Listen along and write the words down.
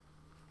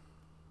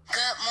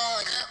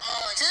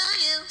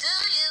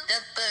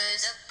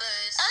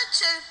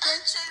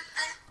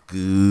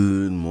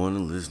Good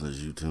morning,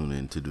 listeners. You tune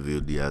in to the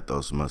VLDI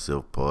Thoughts of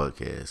Myself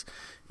podcast.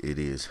 It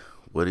is,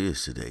 what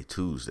is today?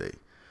 Tuesday,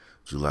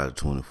 July the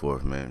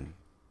 24th, man.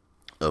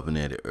 Up and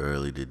at it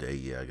early today.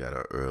 Yeah, I got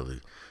out early.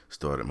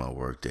 Started my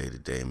work day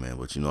today, man.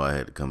 But I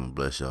had to come and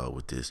bless y'all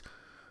with this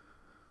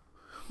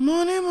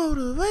morning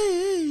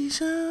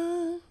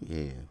motivation.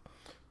 Yeah.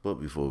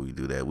 But before we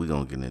do that, we're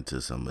going to get into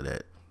some of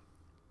that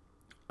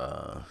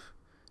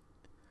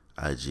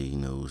IG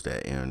news,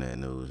 that internet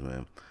news,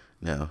 man.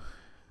 Now,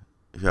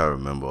 if y'all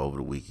remember, over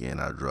the weekend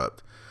I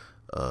dropped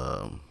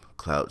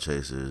clout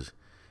chasers,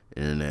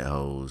 internet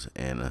hoes,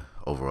 and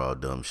overall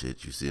dumb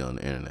shit you see on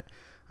the internet.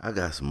 I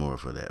got some more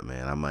for that,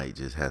 man. I might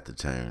just have to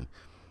turn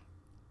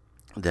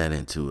that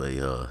into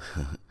a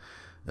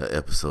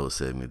episode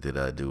segment that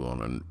I do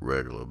on a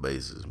regular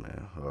basis,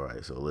 man. All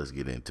right, so let's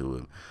get into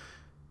it.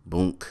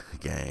 Boonk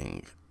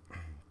Gang.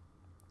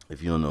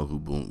 If you don't know who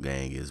Boonk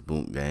Gang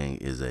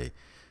is a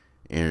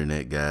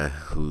internet guy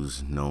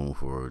who's known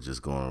for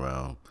just going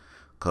around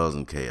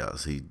causing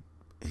chaos. He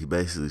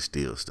basically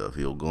steals stuff.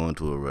 He'll go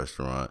into a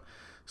restaurant,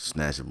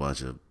 snatch a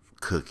bunch of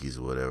cookies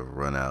or whatever,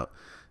 run out,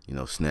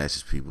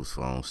 snatches people's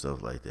phones,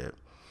 stuff like that.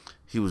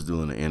 He was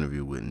doing an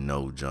interview with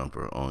No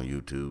Jumper on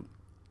YouTube.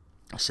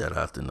 Shout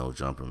out to No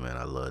Jumper, man.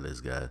 I love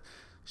this guy.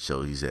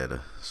 He's had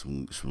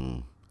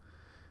some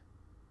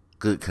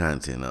good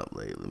content up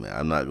lately, man.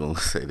 I'm not gonna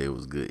say they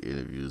was good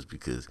interviews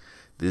because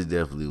this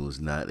definitely was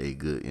not a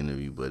good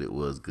interview, but it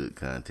was good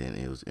content.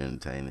 It was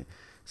entertaining.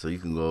 So you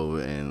can go over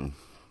and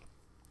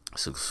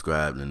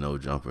subscribe to No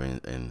Jumper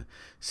and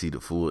see the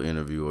full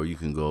interview, or you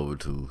can go over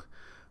to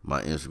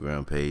my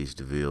Instagram page,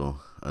 DeVille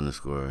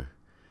 _DI,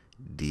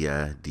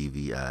 DVILLE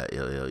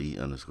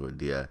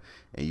 _DI,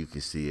 and you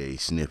can see a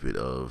snippet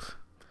of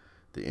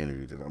the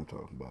interview that I'm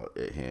talking about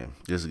at hand.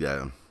 This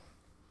guy,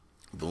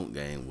 Boonk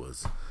Gang,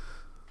 was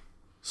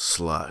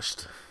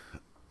sloshed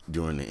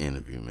during the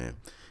interview, man.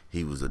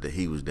 He was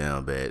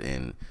down bad,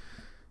 and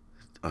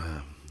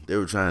they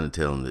were trying to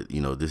tell him that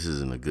this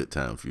isn't a good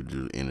time for you to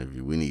do the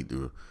interview. We need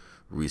to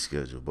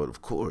reschedule. But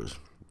of course,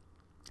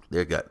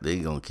 they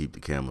gonna keep the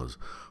cameras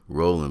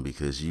rolling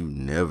because you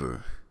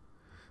never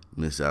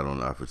miss out on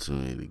the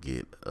opportunity to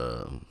get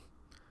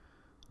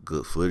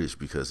good footage.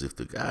 Because if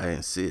the guy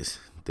insists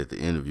that the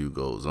interview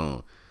goes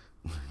on,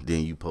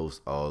 then you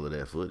post all of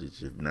that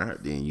footage. If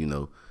not, then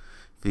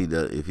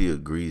if he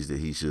agrees that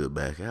he should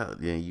back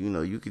out, then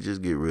you could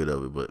just get rid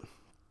of it. But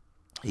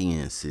he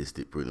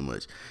insisted pretty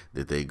much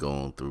that they go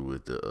on through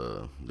with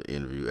the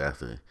interview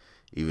after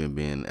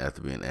being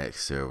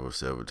asked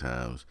several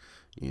times.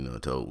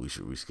 Told we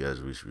should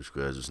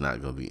reschedule. It's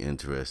not gonna be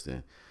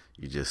interesting.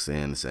 You're just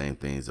saying the same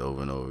things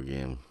over and over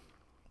again.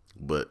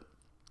 But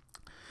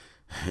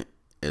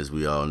as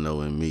we all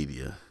know in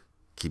media,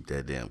 keep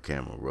that damn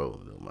camera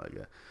rolling. Oh my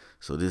God.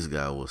 So this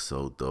guy was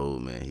so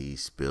thrilled, man.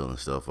 He's spilling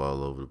stuff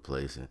all over the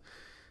place. And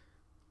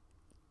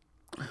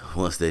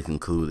once they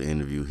conclude the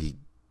interview, he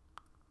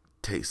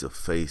takes a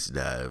face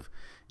dive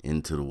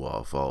into the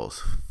wall,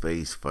 falls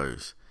face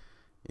first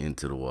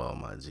into the wall,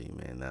 my G,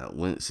 man. Now,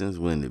 since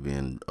when did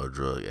being a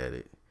drug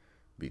addict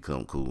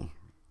become cool?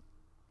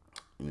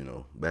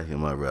 Back in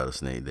my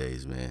rattlesnake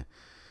days, man,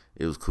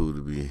 it was cool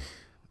to be.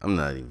 I'm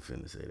not even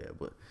finna say that,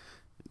 but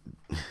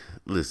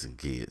listen,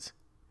 kids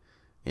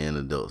and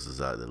adults is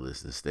out there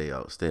listening. Stay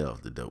off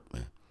the dope,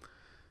 man.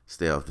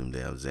 Stay off them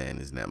damn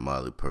Xannies and that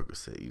Molly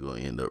Percocet. You're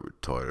gonna end up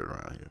retarded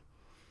around here.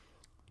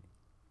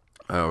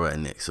 All right,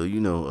 next. So as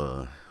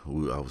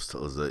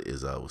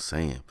I was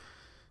saying,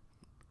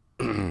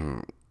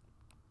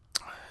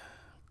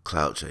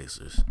 clout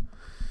chasers,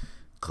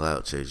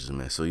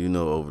 man. So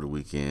over the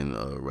weekend,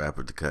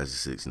 rapper Tekashi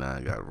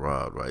 6ix9ine got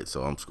robbed, right?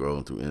 So I'm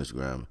scrolling through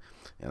Instagram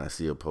and I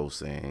see a post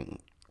saying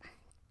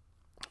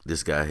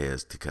this guy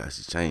has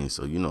Tekashi's chain.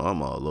 So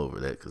I'm all over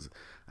that because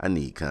I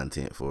need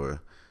content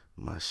for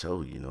my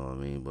show. You know what I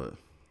mean? But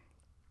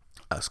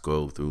I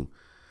scroll through,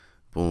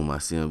 boom, I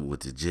see him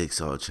with the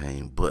Jigsaw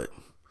chain, but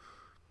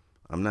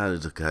I'm not a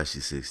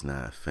Tekashi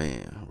 6ix9ine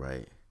fan,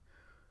 right?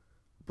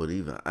 But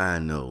even I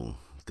know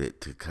that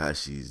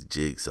Tekashi's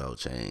Jigsaw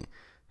chain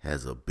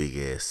has a big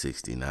ass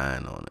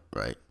 69 on it,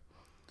 right?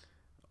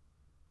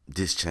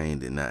 This chain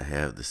did not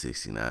have the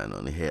 69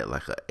 on it. It had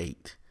like a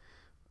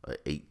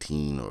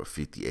 18 or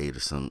 58 or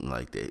something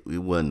like that. It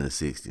wasn't a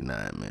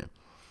 69, man.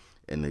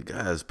 And the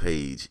guy's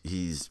page,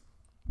 he's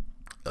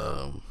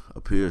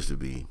appears to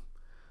be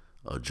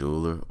a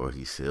jeweler, or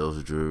he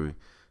sells jewelry.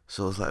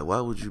 So it's like,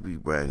 why would you be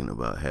bragging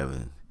about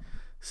having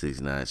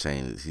 6ix9ine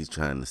chain? He's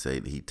trying to say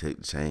that he took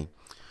the chain,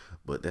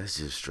 but that's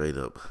just straight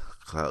up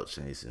clout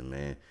chasing,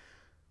 man.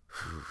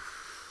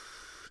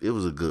 It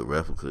was a good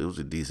replica. It was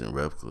a decent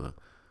replica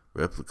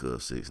of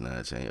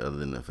 6ix9ine chain, other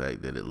than the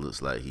fact that it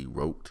looks like he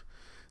wrote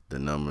the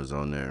numbers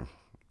on there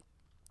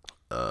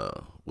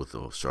with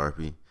a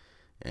Sharpie,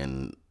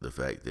 and the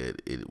fact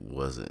that it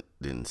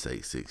didn't say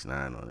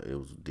 6ix9ine on it. It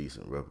was a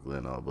decent replica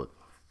and all, but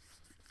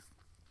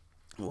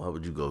why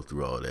would you go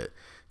through all that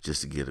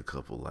just to get a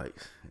couple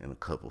likes and a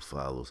couple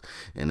follows?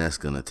 And that's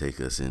going to take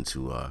us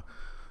into our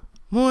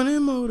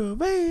morning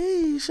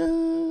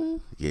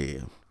motivation.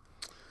 Yeah.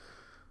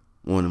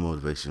 Morning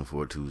motivation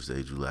for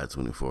Tuesday, July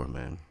 24th,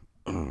 man.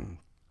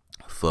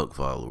 Fuck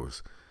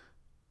followers.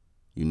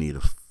 You need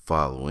a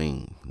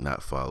following,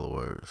 not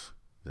followers.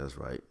 That's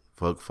right.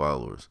 Fuck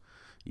followers.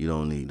 You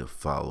don't need the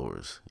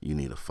followers. You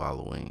need a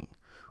following.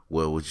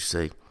 Well, would you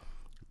say,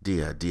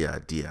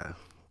 D.I.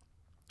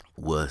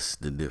 What's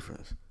the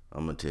difference?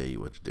 I'm going to tell you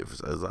what the difference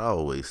is. As I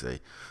always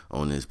say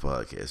on this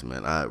podcast,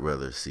 man, I'd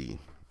rather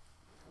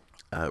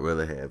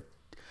have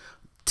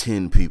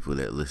 10 people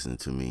that listen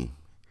to me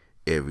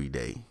every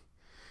day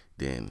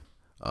than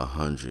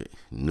 100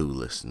 new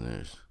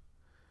listeners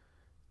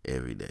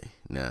every day.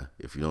 Now,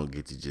 if you don't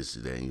get the gist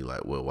of that and you're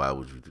like, well, why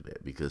would you do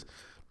that? Because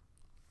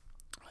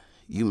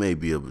you may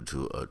be able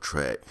to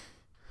attract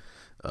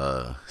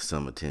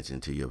some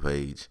attention to your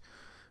page,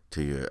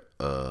 to your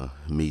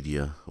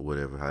media,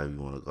 whatever, however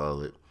you want to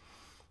call it.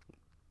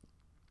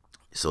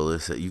 So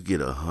let's say you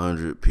get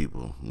 100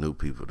 people, new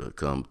people to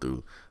come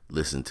through,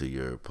 listen to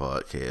your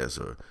podcast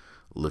or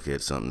look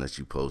at something that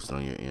you post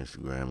on your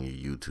Instagram,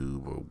 your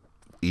YouTube, or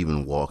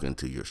even walk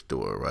into your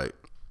store, right?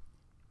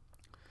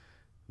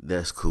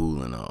 That's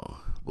cool and all,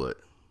 but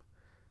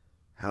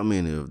how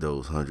many of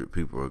those 100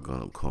 people are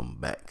going to come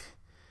back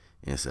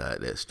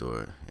inside that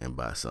store and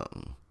buy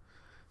something?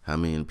 How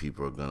many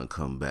people are going to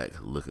come back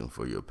looking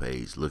for your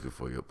page, looking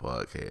for your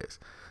podcast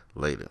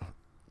later?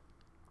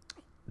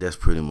 That's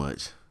pretty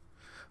much,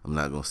 I'm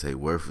not going to say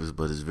worthless,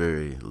 but it's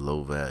very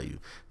low value.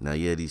 Now,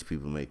 yeah, these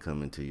people may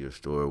come into your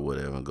store or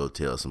whatever and go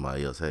tell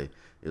somebody else, hey,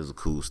 it was a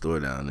cool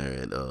store down there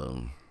at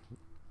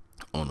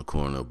on the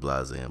corner of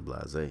Blase and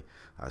Blase.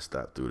 I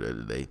stopped through there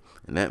today,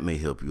 and that may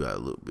help you out a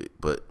little bit.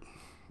 But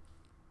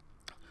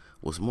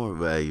what's more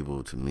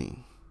valuable to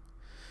me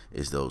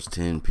is those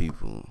 10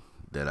 people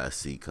that I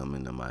see come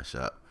into my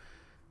shop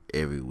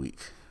every week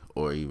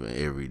or even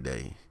every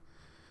day.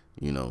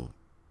 You know,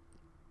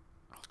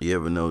 you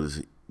ever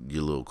notice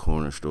your little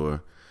corner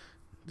store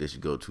that you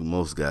go to?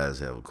 Most guys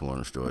have a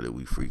corner store that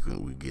we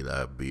frequent. We get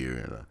our beer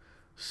and our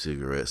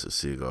cigarettes or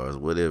cigars,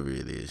 whatever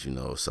it is, you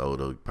know,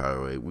 soda,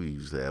 Powerade. We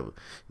usually have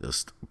a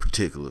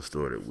particular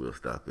store that we'll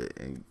stop at.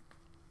 And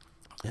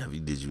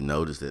did you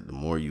notice that the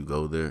more you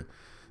go there,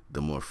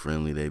 the more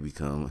friendly they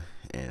become?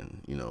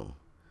 And, you know,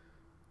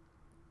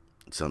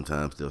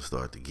 sometimes they'll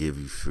start to give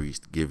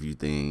you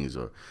things,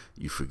 or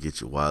you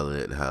forget your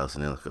wallet at the house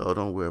and they're like, oh,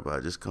 don't worry about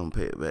it, just come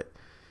pay it back.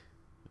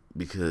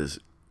 Because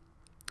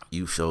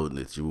you showed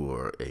that you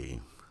are a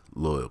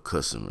loyal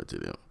customer to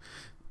them.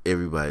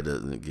 Everybody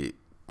doesn't get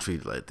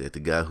treated like that. The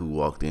guy who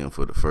walked in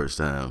for the first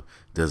time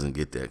doesn't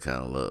get that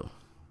kind of love.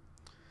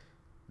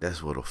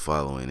 That's what a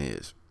following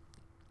is.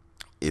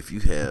 If you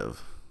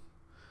have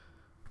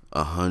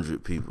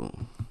 100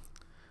 people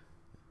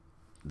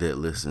that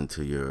listen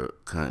to your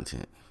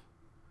content,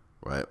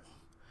 right?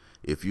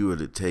 If you were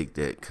to take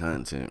that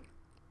content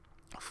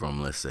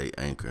from, let's say,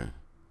 Anchor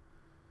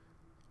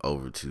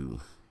over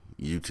to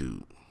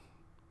YouTube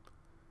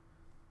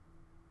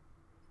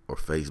or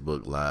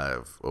Facebook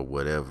Live or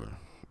whatever,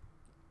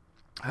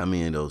 how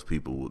many of those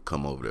people would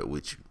come over there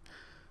with you?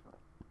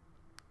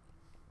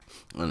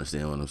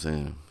 Understand what I'm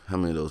saying? How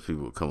many of those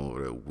people would come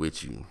over there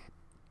with you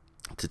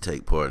to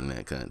take part in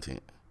that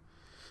content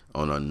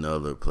on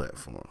another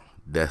platform?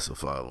 That's a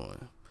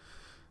following.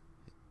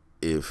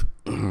 If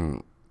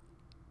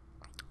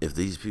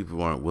these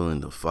people aren't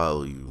willing to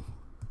follow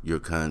your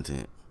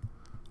content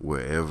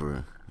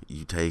wherever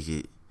you take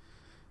it,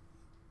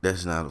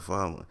 that's not a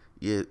following.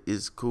 Yeah,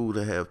 it's cool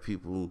to have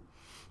people,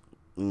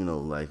 you know,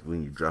 like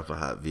when you drop a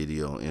hot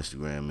video on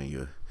Instagram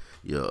and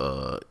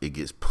it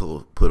gets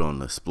put on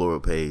the Explorer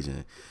page,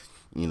 and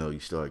you know you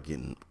start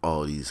getting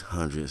all these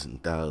hundreds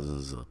and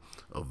thousands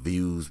of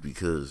views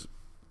because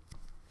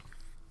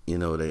you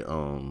know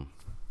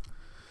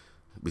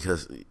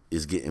because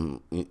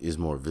it's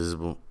more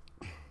visible.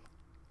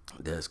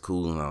 That's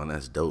cool and all, and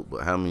that's dope.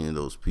 But how many of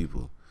those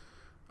people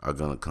are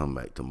gonna come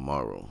back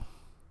tomorrow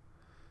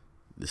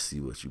to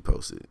see what you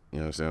posted? You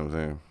know what I'm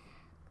saying?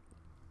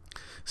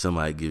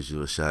 Somebody gives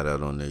you a shout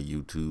out on their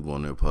YouTube,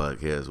 on their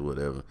podcast, or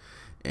whatever,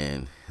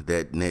 and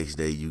that next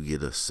day you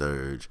get a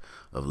surge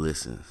of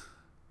listens.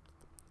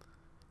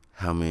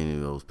 How many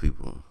of those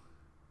people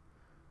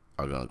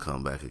are gonna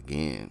come back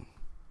again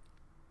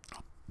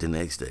the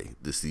next day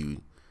to see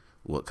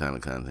what kind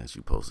of content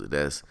you posted?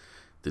 That's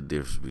the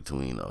difference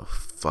between a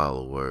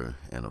follower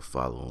and a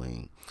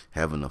following.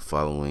 Having a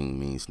following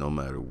means no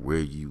matter where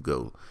you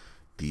go,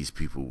 these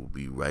people will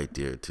be right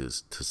there to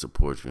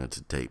support you and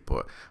to take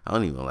part. I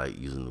don't even like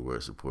using the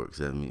word support because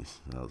that means,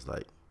 I was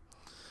like,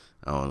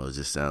 I don't know, it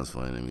just sounds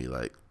funny to me.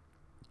 Like,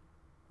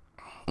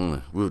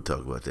 we'll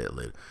talk about that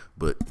later.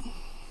 But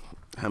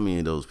how many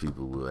of those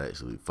people will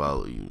actually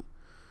follow you,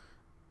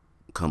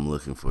 come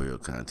looking for your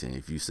content?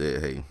 If you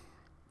said, hey,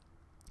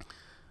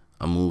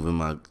 I'm moving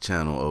my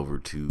channel over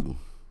to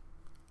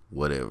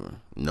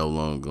whatever, no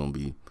longer going to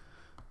be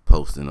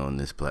posting on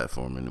this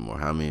platform anymore,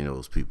 how many of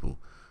those people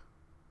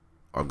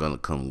are going to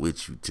come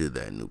with you to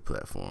that new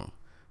platform?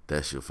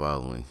 That's your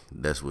following.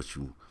 That's what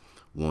you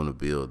want to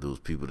build, those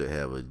people that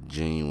have a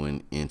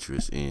genuine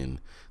interest in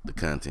the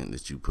content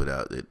that you put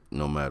out, that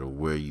no matter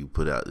where you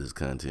put out this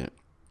content,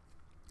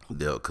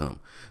 they'll come.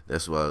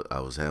 That's why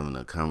I was having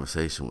a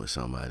conversation with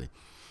somebody,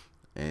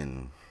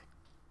 and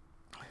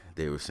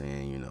they were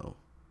saying,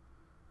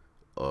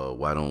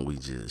 why don't we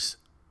just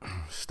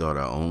start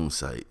our own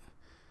site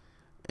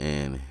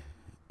and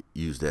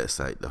use that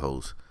site to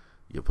host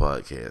your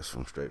podcast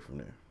from straight from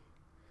there.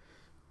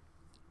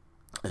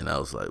 And I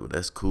was like, well,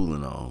 that's cool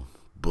and all,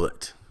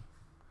 but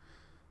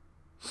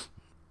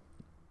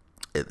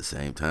at the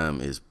same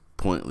time, it's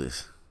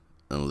pointless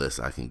unless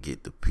I can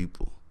get the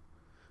people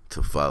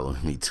to follow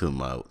me to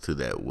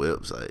that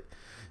website.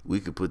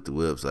 We could put the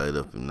website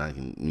up and I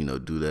can,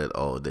 do that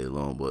all day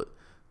long, but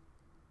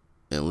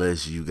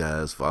unless you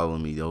guys follow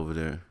me over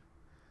there,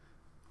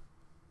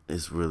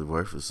 it's really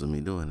worthless of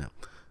me doing that,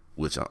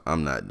 which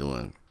I'm not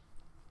doing.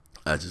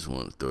 I just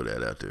want to throw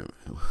that out there.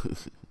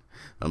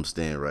 I'm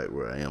staying right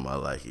where I am. I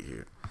like it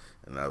here,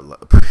 and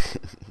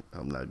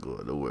I'm not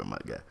going nowhere, my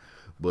guy.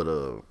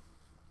 But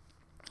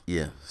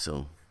yeah.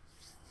 So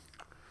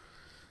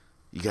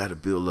you got to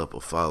build up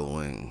a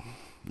following,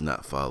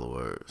 not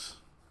followers.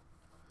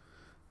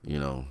 I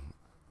don't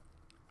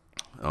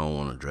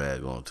want to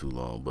drag on too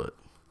long, but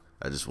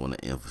I just want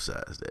to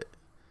emphasize that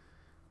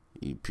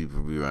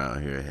people be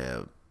around here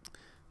have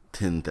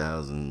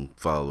 10,000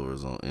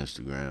 followers on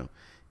Instagram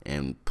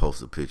and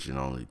post a picture and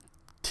only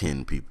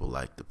 10 people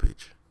like the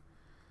picture.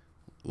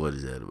 What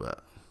is that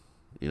about?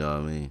 You know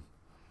what I mean?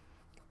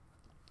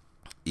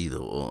 Either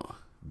or.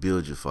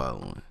 Build your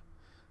following,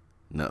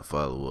 not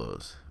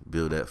followers.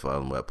 Build that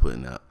following by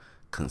putting out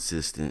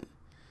consistent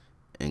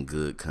and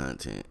good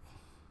content.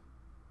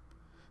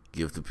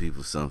 Give the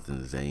people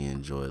something that they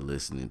enjoy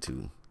listening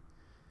to.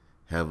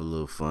 Have a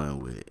little fun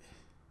with it.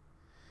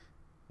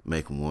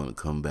 Make them want to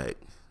come back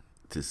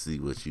to see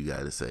what you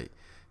got to say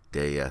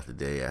day after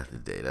day after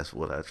day. That's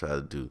what I try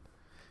to do.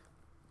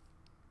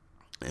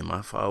 And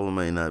my following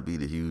may not be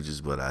the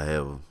hugest, but I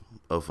have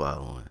a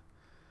following.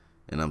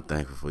 And I'm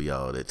thankful for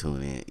y'all that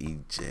tune in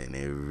each and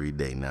every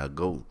day. Now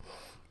go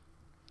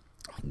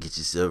get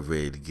yourself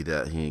ready to get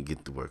out here and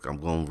get to work.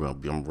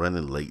 I'm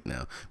running late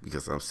now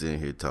because I'm sitting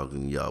here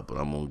talking to y'all, but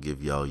I'm going to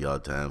give y'all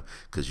time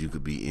because you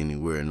could be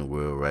anywhere in the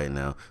world right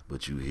now,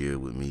 but you here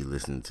with me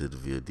listening to the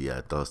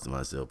VLDI Thoughts to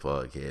Myself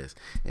podcast,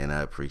 and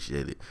I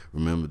appreciate it.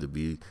 Remember to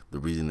be the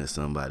reason that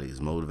somebody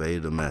is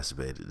motivated or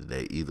masturbated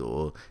today. Either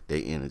or, they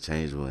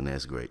interchangeable, and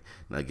that's great.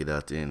 Now get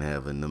out there and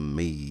have an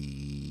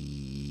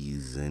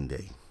amazing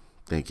day.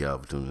 Thank y'all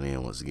for tuning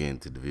in once again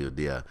to the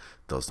VLDI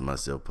Thoughts to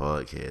Myself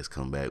podcast.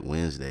 Come back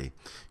Wednesday.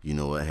 You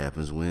know what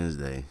happens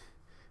Wednesday?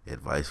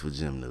 Advice for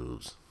Gym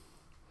News.